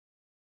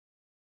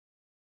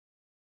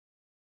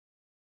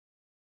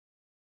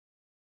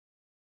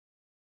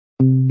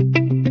Good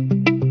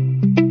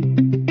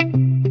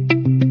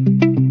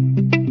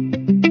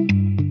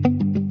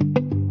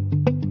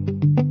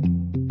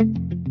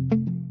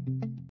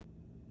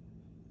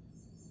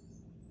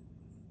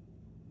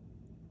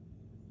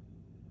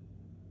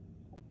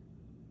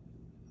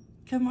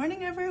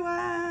morning,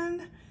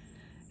 everyone.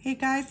 Hey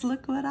guys,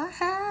 look what I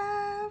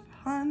have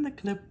on the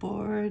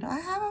clipboard. I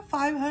have a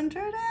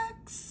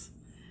 500X.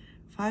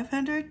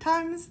 500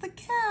 times the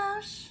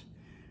cash.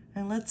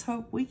 And let's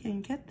hope we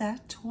can get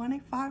that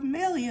 25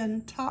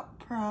 million top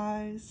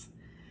prize.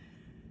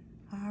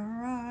 All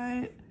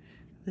right.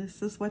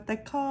 This is what they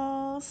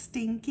call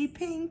Stinky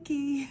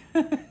Pinky.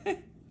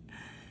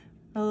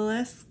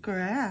 Let's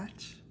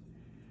scratch.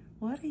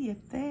 What do you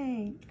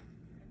think?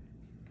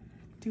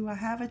 Do I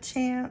have a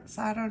chance?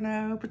 I don't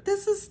know. But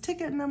this is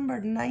ticket number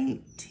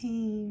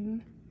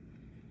 19.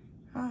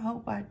 I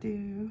hope I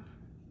do.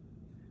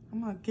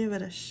 I'm going to give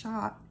it a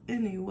shot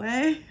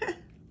anyway.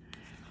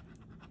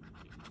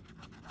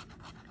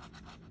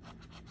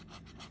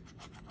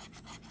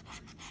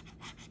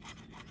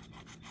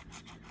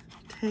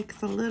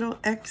 Takes a little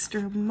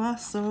extra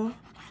muscle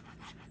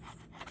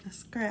to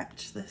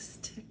scratch this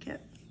ticket.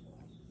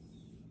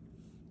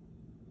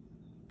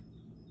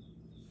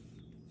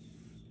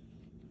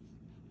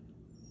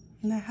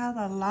 And it has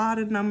a lot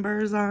of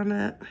numbers on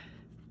it.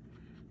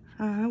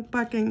 I hope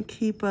I can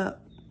keep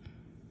up.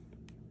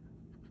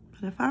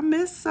 But if I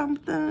miss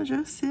something,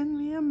 just send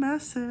me a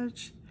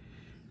message.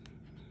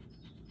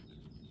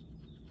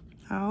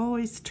 I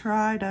always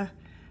try to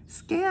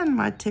scan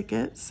my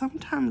ticket.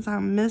 Sometimes I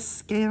miss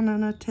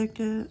scanning a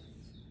ticket.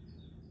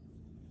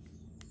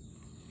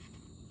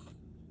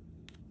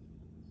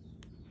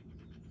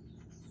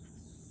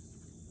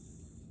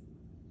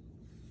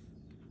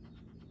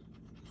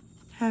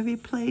 Have you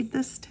played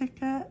this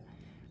ticket?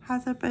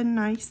 Has it been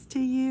nice to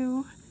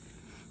you?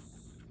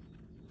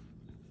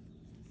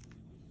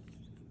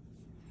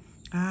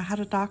 I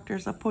had a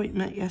doctor's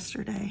appointment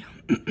yesterday.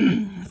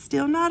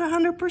 Still not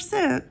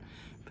 100%,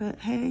 but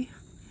hey,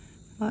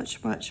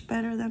 much, much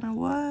better than I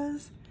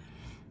was.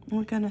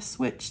 We're gonna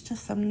switch to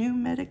some new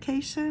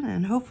medication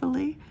and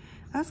hopefully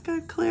that's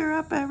gonna clear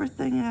up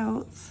everything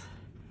else.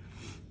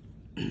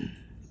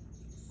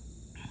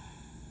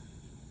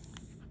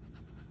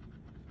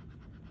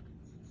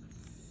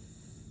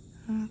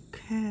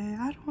 Okay,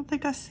 I don't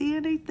think I see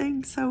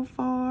anything so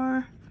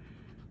far.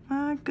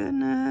 My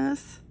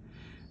goodness.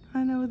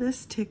 I know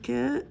this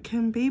ticket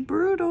can be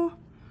brutal.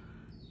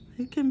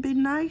 It can be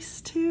nice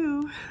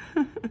too.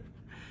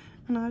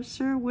 And I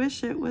sure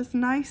wish it was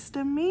nice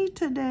to me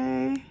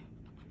today.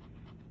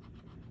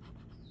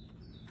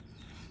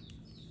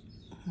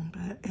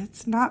 But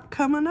it's not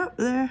coming up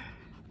there.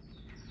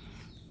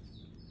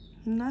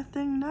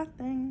 Nothing,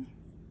 nothing.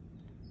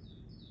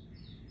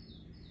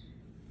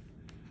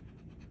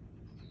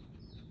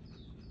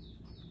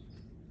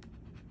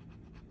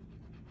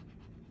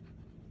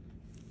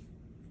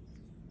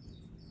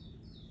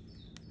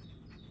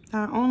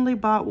 I only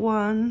bought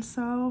one,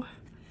 so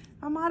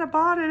I might have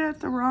bought it at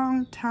the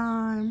wrong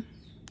time.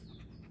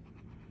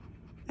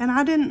 And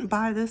I didn't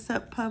buy this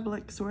at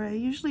Publix where I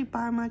usually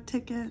buy my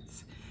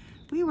tickets.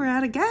 We were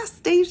at a gas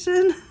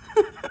station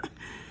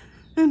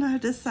and I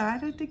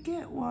decided to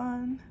get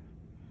one.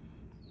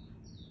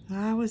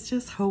 I was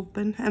just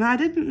hoping, and I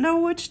didn't know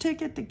which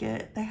ticket to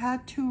get. They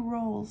had 2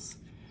 rolls.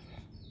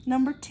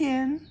 Number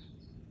 10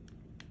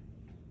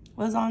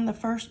 was on the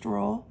first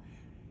roll.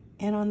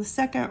 And on the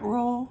second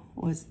roll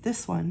was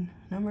this one,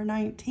 number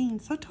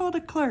 19. So I told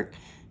the clerk,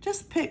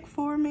 just pick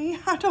for me.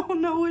 I don't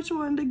know which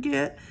one to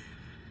get.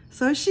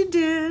 So she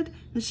did,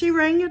 and she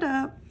rang it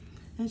up,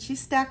 and she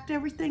stacked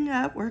everything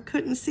up where I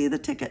couldn't see the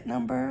ticket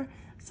number.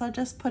 So I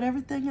just put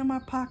everything in my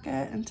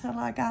pocket until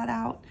I got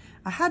out.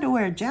 I had to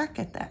wear a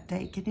jacket that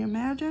day, can you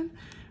imagine?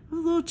 It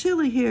was a little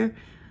chilly here.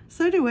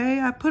 So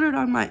anyway, I put it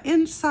on my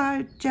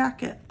inside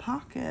jacket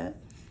pocket,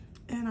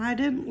 and I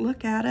didn't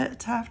look at it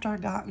until after I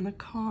got in the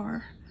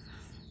car.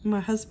 My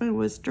husband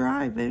was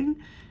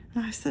driving,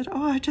 and I said,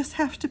 oh, I just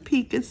have to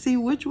peek and see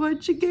which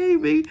one she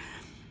gave me.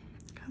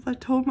 Because I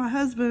told my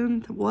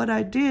husband what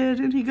I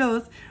did, and he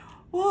goes,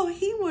 well,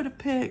 he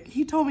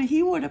told me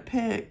he would have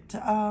picked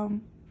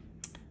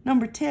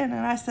number 10.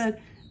 And I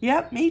said,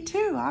 yep, me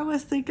too. I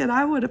was thinking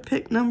I would have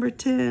picked number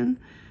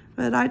 10,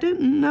 but I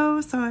didn't know,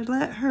 so I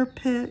let her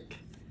pick.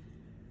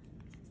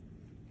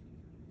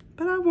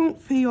 But I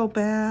won't feel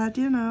bad,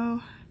 you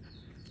know.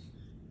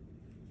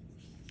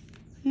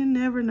 You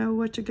never know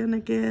what you're gonna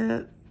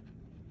get.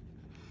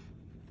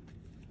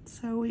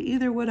 So we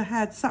either would have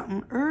had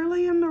something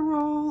early in the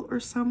roll or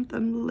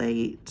something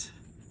late.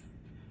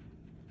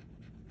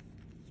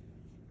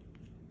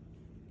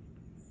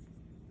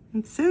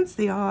 And since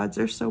the odds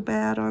are so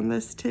bad on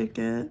this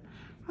ticket,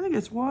 I think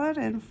it's 1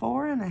 in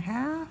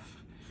 4.5.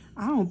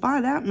 I don't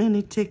buy that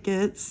many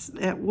tickets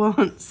at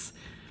once.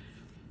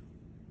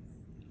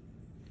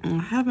 I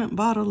haven't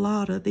bought a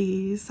lot of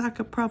these. I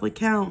could probably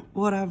count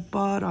what I've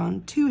bought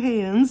on 2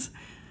 hands.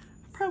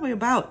 Probably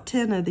about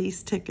 10 of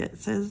these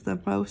tickets is the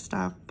most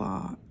I've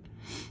bought.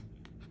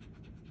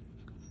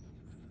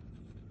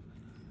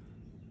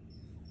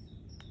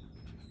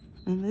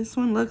 And this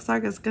one looks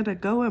like it's gonna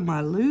go in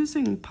my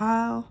losing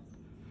pile.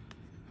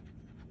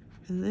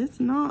 And it's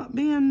not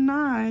being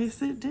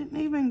nice. It didn't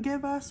even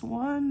give us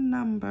one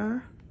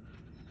number.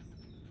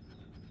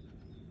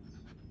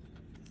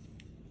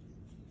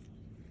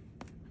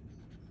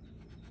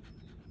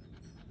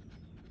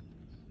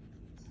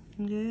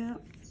 Yeah.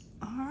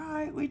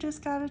 Alright, we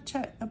just gotta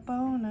check the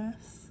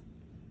bonus.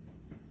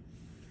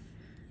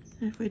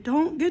 If we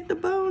don't get the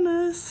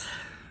bonus,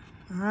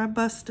 I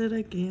busted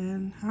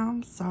again.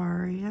 I'm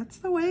sorry. That's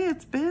the way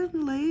it's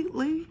been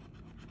lately.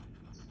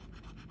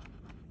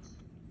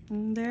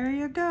 And there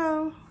you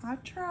go. I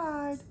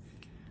tried.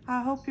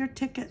 I hope your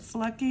ticket's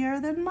luckier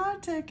than my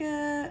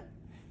ticket.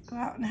 Go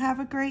out and have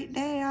a great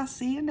day. I'll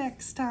see you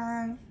next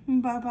time.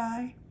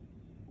 Bye-bye.